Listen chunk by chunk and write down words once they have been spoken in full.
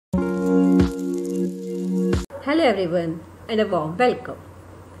Hello everyone and a warm welcome.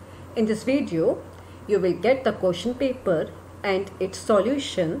 In this video, you will get the question paper and its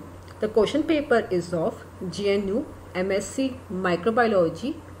solution. The question paper is of JNU MSC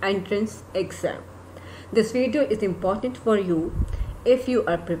Microbiology entrance exam. This video is important for you if you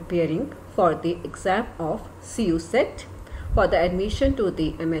are preparing for the exam of CUET for the admission to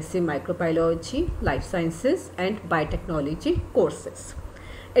the MSc Microbiology, LifeSciences and Biotechnology courses.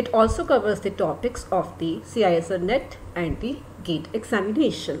 It also covers the topics of the CISR NET and the GATE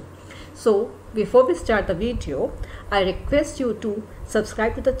examination. So before we start the video, I request you to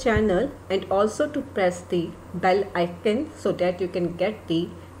subscribe to the channel and also to press the bell icon so that you can get the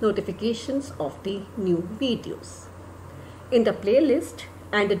notifications of the new videos. In the playlist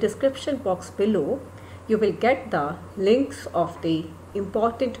and the description box below, you will get the links of the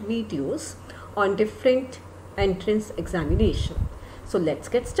important videos on different entrance examination. So let's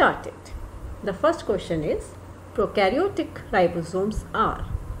get started. The first question is, prokaryotic ribosomes are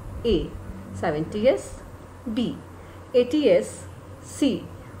A. 70S, B. 80S, C.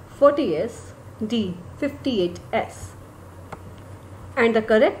 40S, D. 58S. And the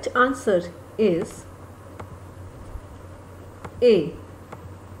correct answer is A.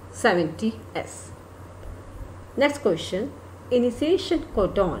 70S. Next question, initiation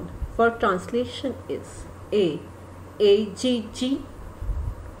codon for translation is A. AGG,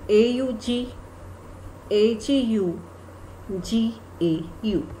 AUG, AGU,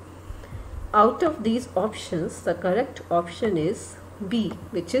 GAU. Out of these options, the correct option is B,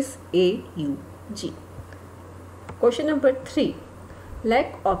 which is AUG. Question number 3.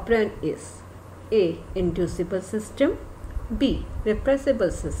 Lag operand is A. Inducible system, B.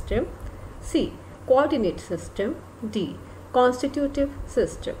 Repressible system, C. Coordinate system, D. Constitutive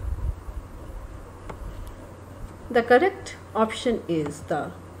system. The correct option is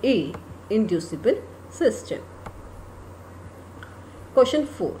the A. Inducible system. Question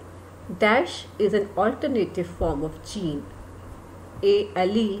 4. Dash is an alternative form of gene. A.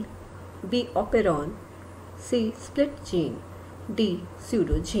 Allele, B. Operon, C. Split gene, D.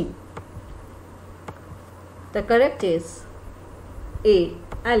 Pseudogene. The correct is A.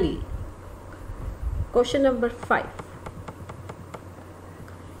 Allele. Question number 5.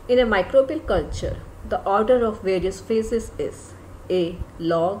 In a microbial culture, the order of various phases is A.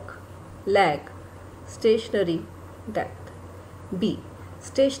 Log, lag, stationary, death, B.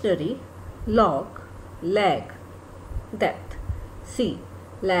 Stationary, log, lag, death, C.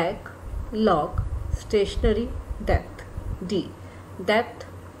 Lag, log, stationary, death, D. Death,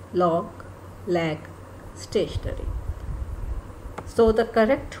 log, lag, stationary. So the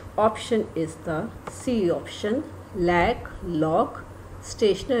correct option is the C option, lag, log,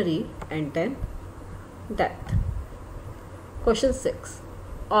 stationary and then death. Question 6.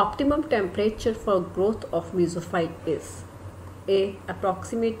 Optimum temperature for growth of mesophyte is A.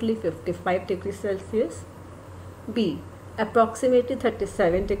 Approximately 55 degrees Celsius, B. Approximately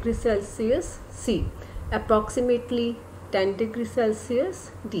 37 degrees Celsius, C. Approximately 10 degrees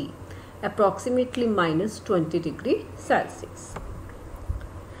Celsius, D. Approximately minus 20 degrees Celsius.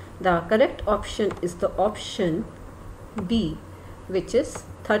 The correct option is the option B, which is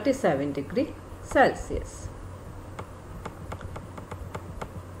 37 degrees Celsius.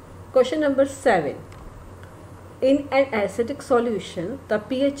 Question number 7. In an acidic solution, the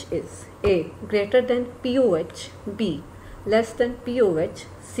pH is A. Greater than pOH, B. Less than pOH,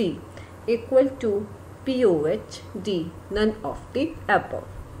 C. Equal to pOH, D. None of the above.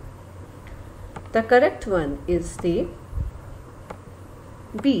 The correct one is the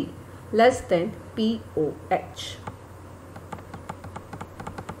B. Less than pOH.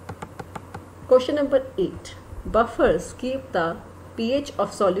 Question number 8. Buffers keep the pH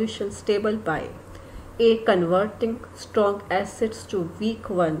of solution stable by A. Converting strong acids to weak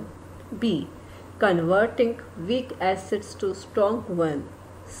one, B. Converting weak acids to strong one,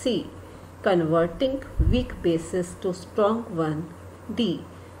 C. Converting weak bases to strong one, D.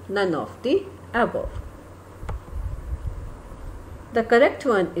 None of the above. The correct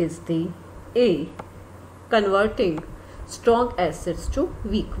one is the A. Converting strong acids to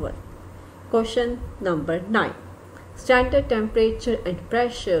weak one. Question number 9. Standard temperature and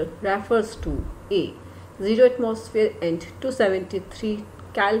pressure refers to A. 0 atmosphere and 273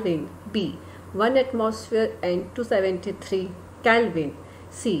 Kelvin, B. 1 atmosphere and 273 Kelvin,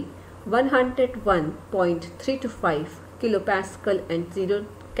 C. 101.325 kilopascal and 0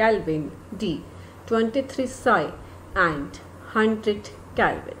 Kelvin, D. 23 psi and 100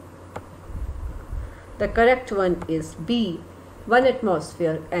 Kelvin. The correct one is B. 1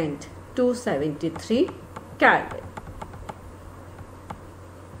 atmosphere and 273 Kelvin.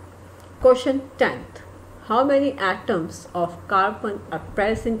 Question 10th. how many atoms of carbon are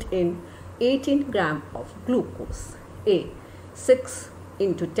present in 18 gram of glucose? A. 6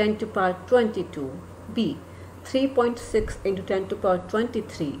 into 10 to the power 22. B. 3.6 into 10 to the power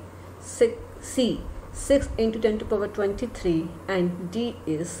 23. C. 6 into 10 to the power 23, and D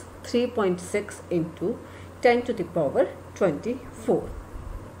is 3.6 into 10 to the power 24.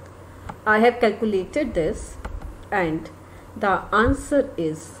 I have calculated this and the answer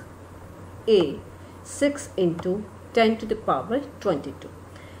is A. 6 into 10 to the power 22.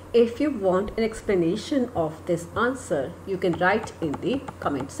 If you want an explanation of this answer, you can write in the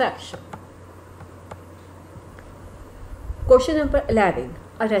comment section. Question number 11.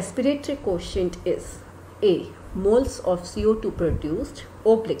 A respiratory quotient is A. Moles of CO2 produced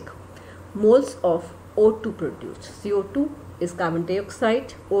oblique moles of O2 produced. CO2 is carbon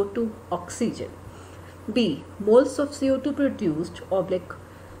dioxide, O2 oxygen. B. Moles of CO2 produced oblique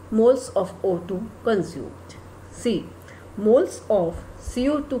moles of O2 consumed. C. Moles of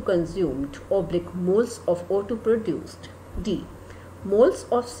CO2 consumed oblique moles of O2 produced. D. Moles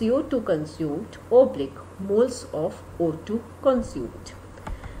of CO2 consumed oblique moles of O2 consumed.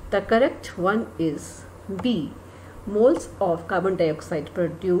 The correct one is B. Moles of carbon dioxide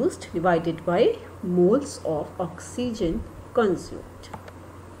produced divided by moles of oxygen consumed.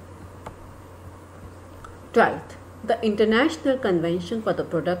 12th. The International Convention for the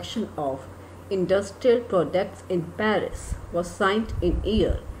Production of Industrial Products in Paris was signed in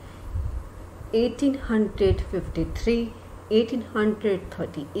year 1853,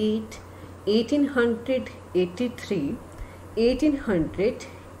 1838, 1883,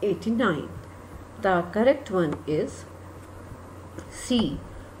 1889. The correct one is C.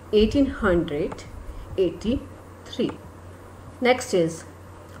 1883. Next is,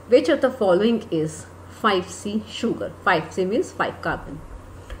 which of the following is 5C sugar? 5C means 5 carbon.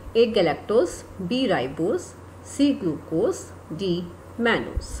 A. galactose, B. ribose, C. glucose, D.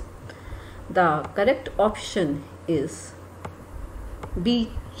 mannose. The correct option is B.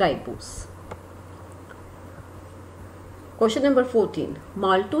 ribose. Question number 14.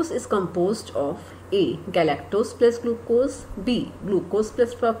 Maltose is composed of A. galactose plus glucose, B. glucose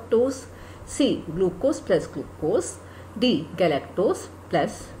plus fructose, C. glucose plus glucose, D. galactose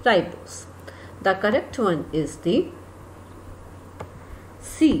plus ribose. The correct one is the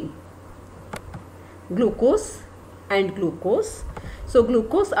C. Glucose and glucose. So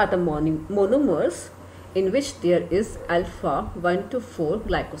glucose are the monomers in which there is alpha 1 to 4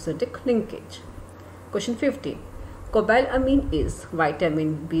 glycosidic linkage. Question 15. Cobalamin is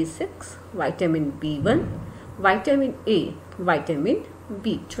vitamin B6, vitamin B1, vitamin A, vitamin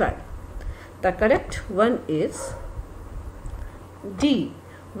B12. The correct one is D.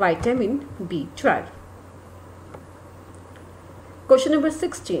 Vitamin B12. Question number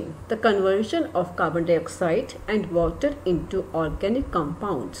 16. The conversion of carbon dioxide and water into organic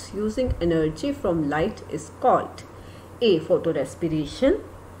compounds using energy from light is called A. Photorespiration,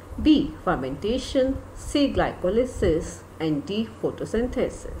 B. fermentation, C. glycolysis, and D.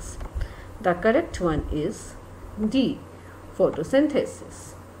 photosynthesis. The correct one is D.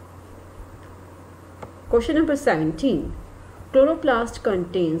 photosynthesis. Question number 17. Chloroplast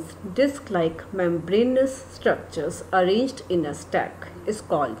contains disc-like membranous structures arranged in a stack is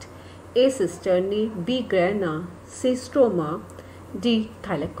called A. cisternae, B. grana, C. stroma, D.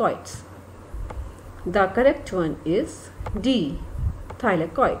 thylakoids. The correct one is D.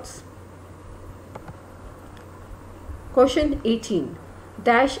 thylakoids. Question 18.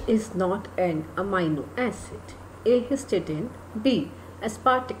 Dash is not an amino acid. A. histidine, B.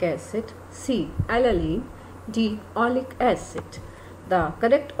 aspartic acid, C. alanine, D. oleic acid. The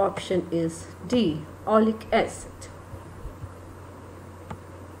correct option is D. oleic acid.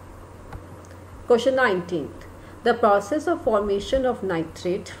 Question 19. The process of formation of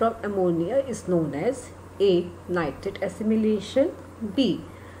nitrate from ammonia is known as A. nitrate assimilation, B.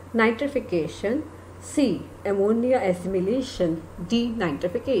 nitrification, C. ammonia assimilation, D.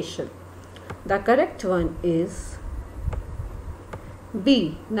 nitrification. The correct one is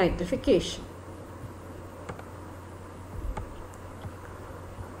B. nitrification.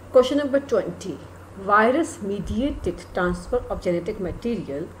 Question number 20. Virus-mediated transfer of genetic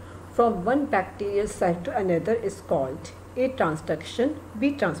material from one bacterial cell to another is called A. transduction,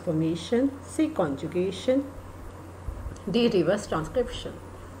 B. transformation, C. conjugation, D. reverse transcription.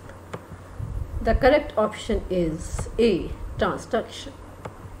 The correct option is A. transduction.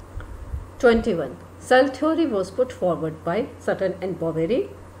 21. Cell theory was put forward by Sutton and Boveri,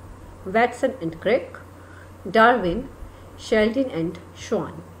 Watson and Crick, Darwin, Sheldon and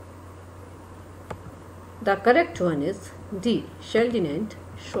Schwann. The correct one is D. Sheldon and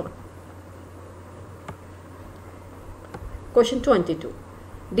Schwann. Question 22.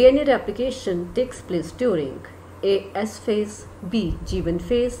 DNA replication takes place during A. S phase, B. G1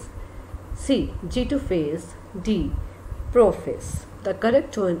 phase, C. G2 phase, D. Prophase. The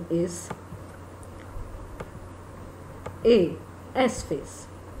correct one is A. S phase.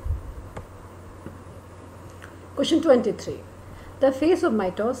 Question 23. The phase of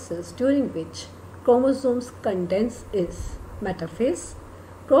mitosis during which chromosomes condense is metaphase,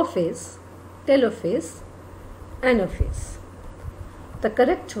 prophase, telophase, anaphase. The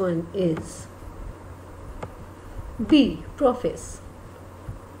correct one is B. Prophase.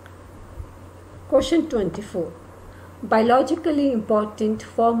 Question 24. Biologically important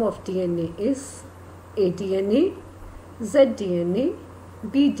form of DNA is aDNA, zDNA,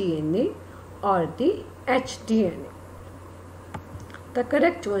 bDNA, or the hDNA. The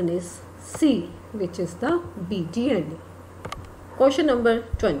correct one is C, which is the bDNA. Question number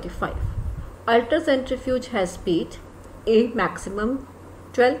 25. Ultracentrifuge has speed A. Maximum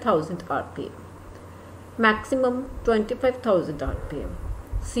 12,000 rpm, maximum 25,000 rpm,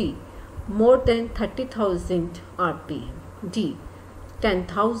 C. More than 30,000 rpm, D.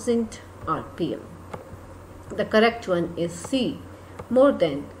 10,000 rpm. The correct one is C. More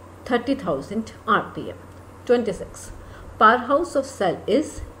than 30,000 rpm. 26. Powerhouse of cell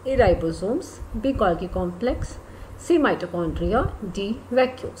is A. Ribosomes, B. Golgi complex, C. Mitochondria, D.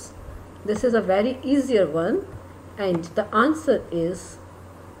 vacuoles. This is a very easier one, and the answer is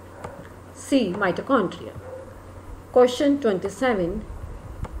C. Mitochondria. Question 27.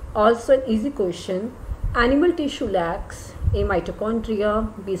 Also an easy question. Animal tissue lacks A.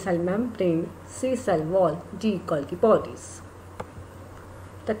 Mitochondria, B. Cell membrane, C. Cell wall, D. Golgi bodies.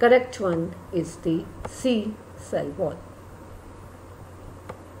 The correct one is the C. Cell wall.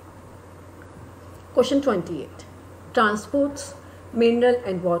 Question 28. Transports mineral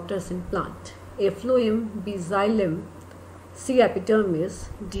and waters in plant. A. Phloem, B. xylem, C. Epidermis,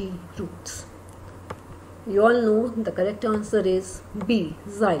 D. roots. You all know the correct answer is B.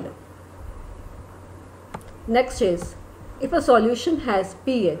 Xylem. Next is, if a solution has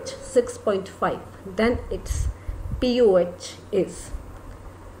pH 6.5, then its pOH is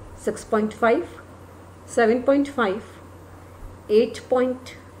 6.5, 7.5,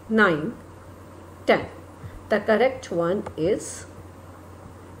 8.9, 10. The correct one is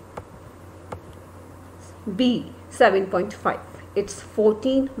B. 7.5. It's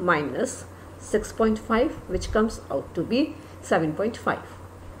 14 minus 6.5, which comes out to be 7.5.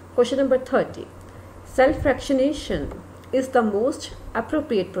 Question number 30. Cell fractionation is the most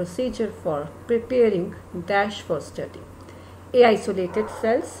appropriate procedure for preparing dash for study. A. Isolated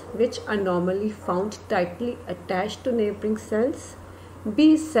cells, which are normally found tightly attached to neighboring cells.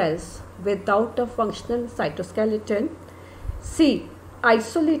 B. Cells without a functional cytoskeleton. C.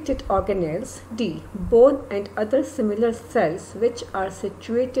 Isolated organelles. D. Bone and other similar cells which are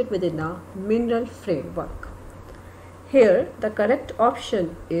situated within a mineral framework. Here the correct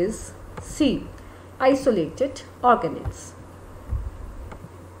option is C. Isolated organelles.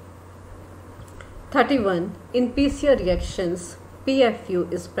 31. In PCR reactions,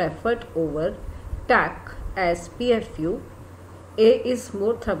 PFU is preferred over TAC as PFU. A is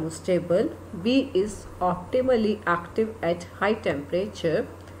more thermostable, B is optimally active at high temperature,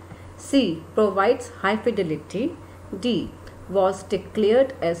 C provides high fidelity, D was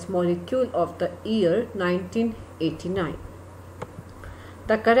declared as molecule of the year 1989.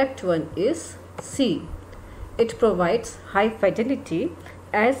 The correct one is C. It provides high fidelity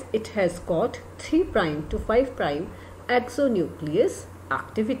as it has got 3' to 5' exonuclease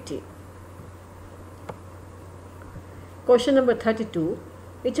activity. Question number 32.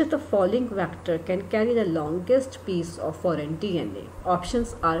 Which of the following vector can carry the longest piece of foreign DNA?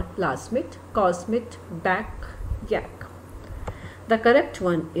 Options are plasmid, cosmid, BAC, YAC. The correct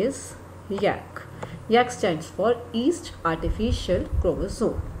one is YAC. YAC stands for East Artificial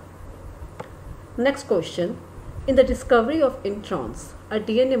Chromosome. Next question. In the discovery of introns, a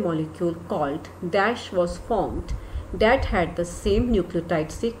DNA molecule called dash was formed that had the same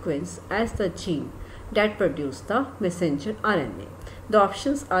nucleotide sequence as the gene that produced the messenger RNA. The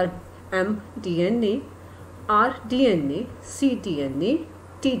options are mDNA, rDNA, cDNA,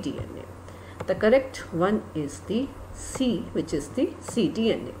 tDNA. The correct one is the C, which is the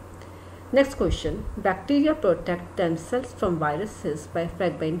cDNA. Next question. Bacteria protect themselves from viruses by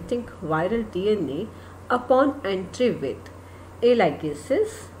fragmenting viral DNA upon entry with A.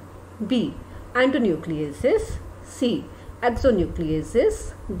 ligases, B. endonucleases, C.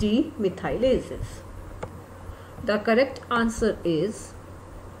 exonucleases, D. methylases. The correct answer is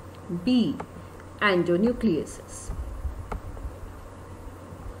B. endonucleases.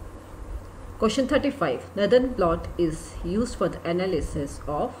 Question 35. Northern blot is used for the analysis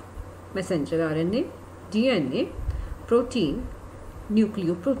of messenger RNA, DNA, protein,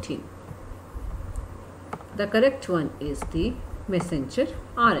 nucleoprotein. The correct one is the messenger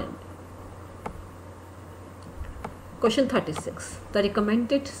RNA. Question 36. The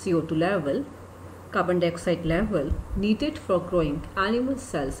recommended CO2 level, carbon dioxide level needed for growing animal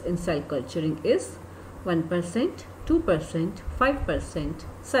cells in cell culturing is 1%, 2%, 5%,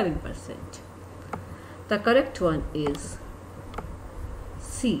 7%. The correct one is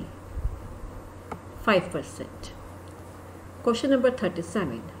C, 5%. Question number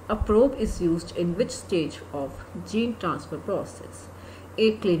 37. A probe is used in which stage of gene transfer process?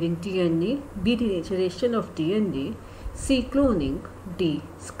 A. Cleaving DNA, B. denaturation of DNA, C. Cloning, D.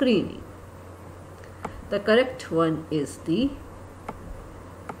 Screening. The correct one is the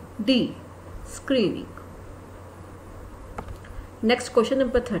D. Screening. Next, question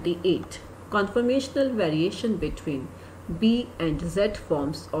number 38. Conformational variation between B and Z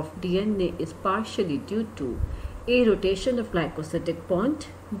forms of DNA is partially due to A. Rotation of glycosidic bond,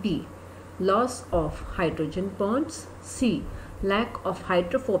 B. Loss of hydrogen bonds, C. Lack of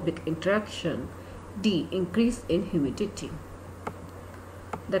hydrophobic interaction, D. Increase in humidity.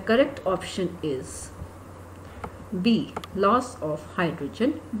 The correct option is B. Loss of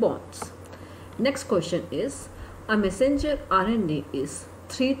hydrogen bonds. Next question is, a messenger RNA is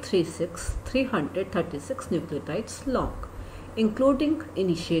 336 nucleotides long, including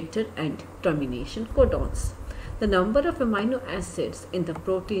initiator and termination codons. The number of amino acids in the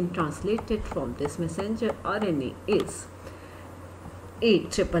protein translated from this messenger RNA is A.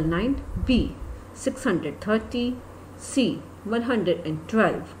 999, B. 630, C.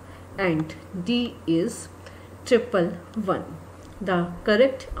 112, and D is 111. The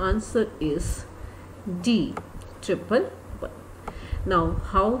correct answer is D. 111. Now,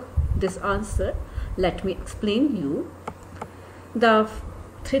 how this answer? Let me explain you. The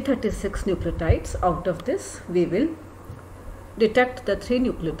 336 nucleotides, out of this we will detect the 3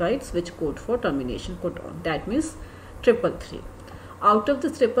 nucleotides which code for termination codon. That means 333. Out of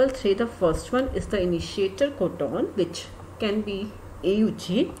the 333, the first one is the initiator codon, which can be AU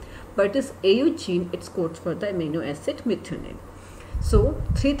gene, but this AU gene, it codes for the amino acid methionine. So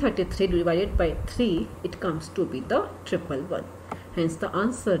 333 divided by 3, it comes to be the 111. Hence the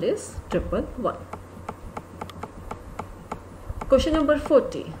answer is 111. Question number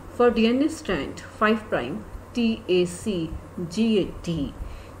 40. For DNA strand 5' TAC GAT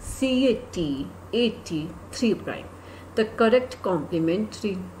CAT AT 3', the correct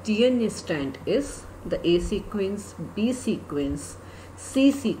complementary DNA strand is the A sequence, B sequence,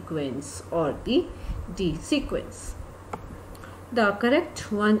 C sequence, or the D sequence. The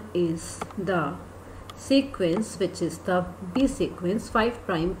correct one is the sequence, which is the B sequence, 5'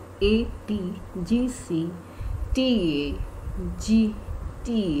 AT GC TA G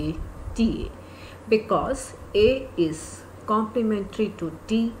TA TA, because A is complementary to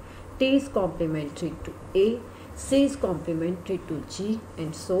T, T is complementary to A, C is complementary to G,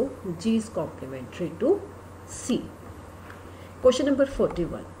 and so G is complementary to C. Question number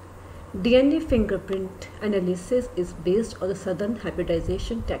 41. DNA fingerprint analysis is based on the Southern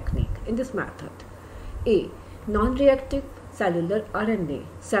hybridization technique. In this method, A. Non-reactive cellular RNA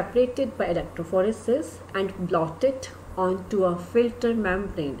separated by electrophoresis and blotted onto a filter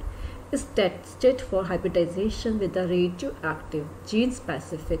membrane is tested for hybridization with a radioactive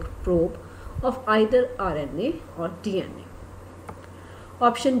gene-specific probe of either RNA or DNA.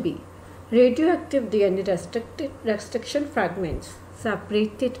 Option B. Radioactive DNA restriction fragments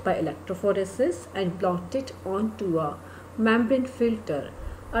separated by electrophoresis and blotted onto a membrane filter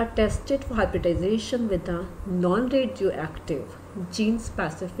are tested for hybridization with a non-radioactive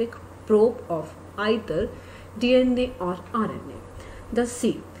gene-specific probe of either DNA or RNA. The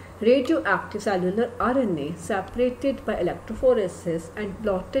C. Radioactive cellular RNA separated by electrophoresis and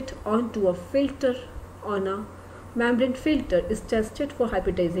blotted onto a filter on a membrane filter is tested for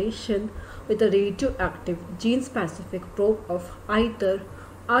hybridization with a radioactive gene-specific probe of either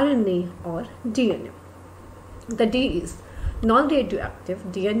RNA or DNA. The D is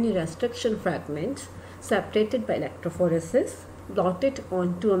non-radioactive DNA restriction fragments separated by electrophoresis, blotted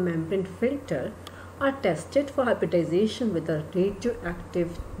onto a membrane filter, are tested for hybridization with a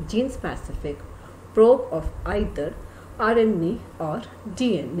radioactive gene-specific probe of either RNA or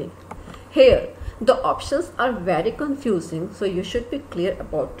DNA. Here, the options are very confusing, so you should be clear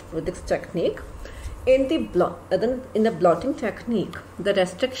about this technique. In the blotting technique, the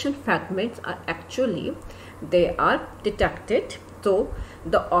restriction fragments are actually, they are detected. So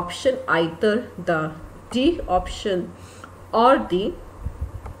the option, either the D option or the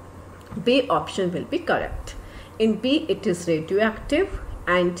B option will be correct. In B it is radioactive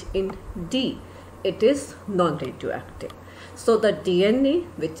and in D it is non-radioactive. So the DNA,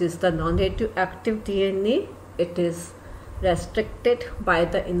 which is the non-radioactive DNA, it is restricted by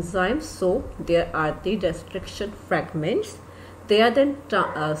the enzymes. So there are the restriction fragments. They are then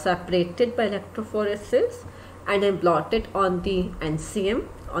separated by electrophoresis and then blotted on the NCM,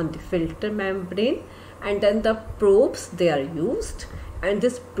 on the filter membrane, and then the probes they are used, and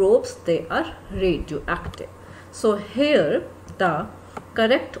these probes they are radioactive. So here the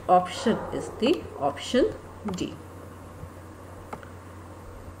correct option is the option D.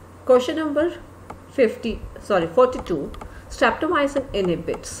 Question number 42. Streptomycin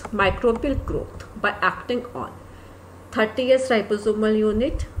inhibits microbial growth by acting on 30S ribosomal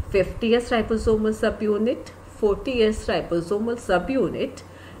unit, 50S ribosomal subunit, 40S ribosomal subunit,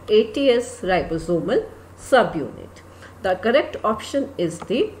 80S ribosomal subunit. The correct option is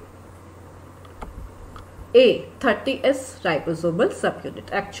the A, 30S ribosomal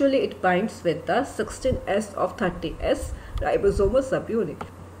subunit. Actually, it binds with the 16S of 30S ribosomal subunit.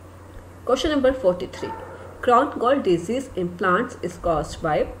 Question number 43. Crown gall disease in plants is caused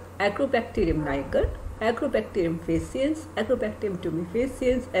by Agrobacterium niger, Agrobacterium faciens, Agrobacterium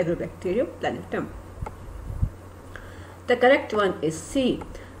tumefaciens, Agrobacterium planetum. The correct one is C,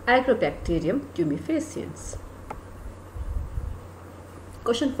 Agrobacterium tumefaciens.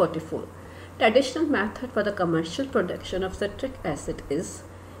 Question 44. Traditional method for the commercial production of citric acid is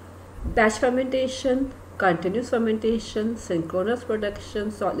batch fermentation, continuous fermentation, synchronous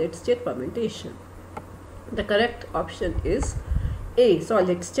production, solid state fermentation. The correct option is A,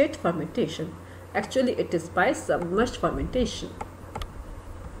 solid state fermentation. Actually, it is by submerged fermentation.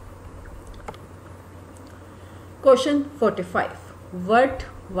 Question 45. World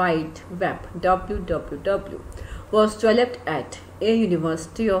Wide Web (WWW) was developed at A,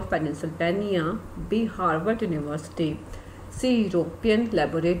 University of Pennsylvania, B, Harvard University, C, European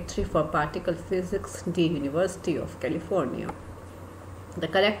Laboratory for Particle Physics, D, University of California. The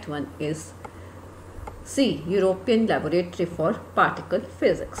correct one is C, European Laboratory for Particle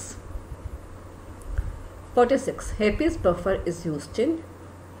Physics. 46. Herpes buffer is used in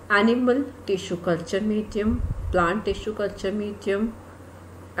animal tissue culture medium, plant tissue culture medium,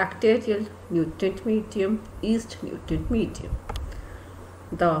 bacterial nutrient medium, yeast nutrient medium.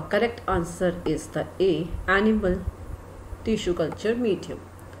 The correct answer is the A, animal tissue culture medium.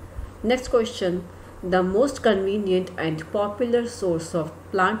 Next question. The most convenient and popular source of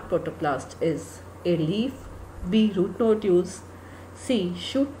plant protoplast is A, leaf, B, root nodules, C,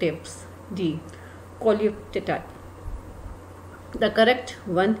 shoot tips, D, coleoptile. The correct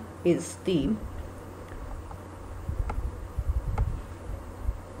one is the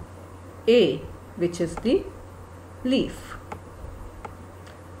A, which is the leaf.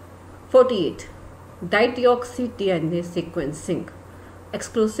 48. Dideoxy-DNA sequencing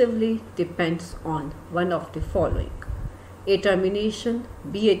exclusively depends on one of the following: A, termination,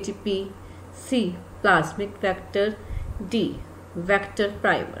 B, ATP, C, plasmic vector, D, vector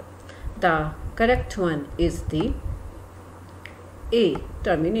primer. The correct one is the A,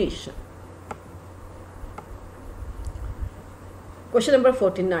 termination. Question number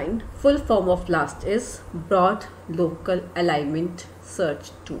 49. Full form of BLAST is Broad Local Alignment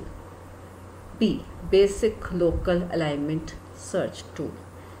Search Tool. B, Basic Local Alignment Search Tool.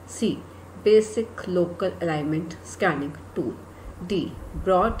 C, Basic Local Alignment Scanning Tool. D,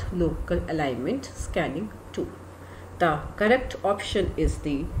 Broad Local Alignment Scanning Tool. The correct option is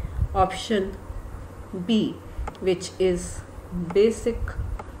the option B, which is Basic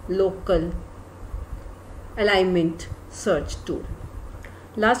Local Alignment Search Tool.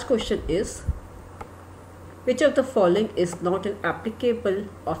 Last question is, which of the following is not an applicable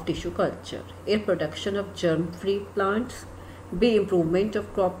of tissue culture? A, production of germ-free plants, B, improvement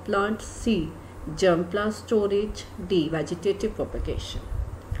of crop plants, C, germ plant storage, D, vegetative propagation.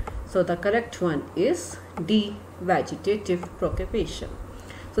 So the correct one is D, vegetative propagation.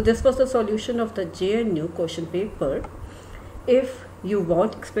 So this was the solution of the JNU question paper. If you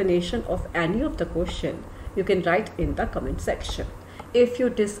want explanation of any of the question, you can write in the comment section. If you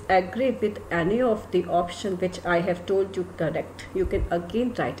disagree with any of the option which I have told you correct, you can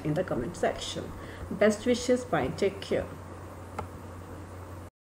again write in the comment section. Best wishes, bye, take care.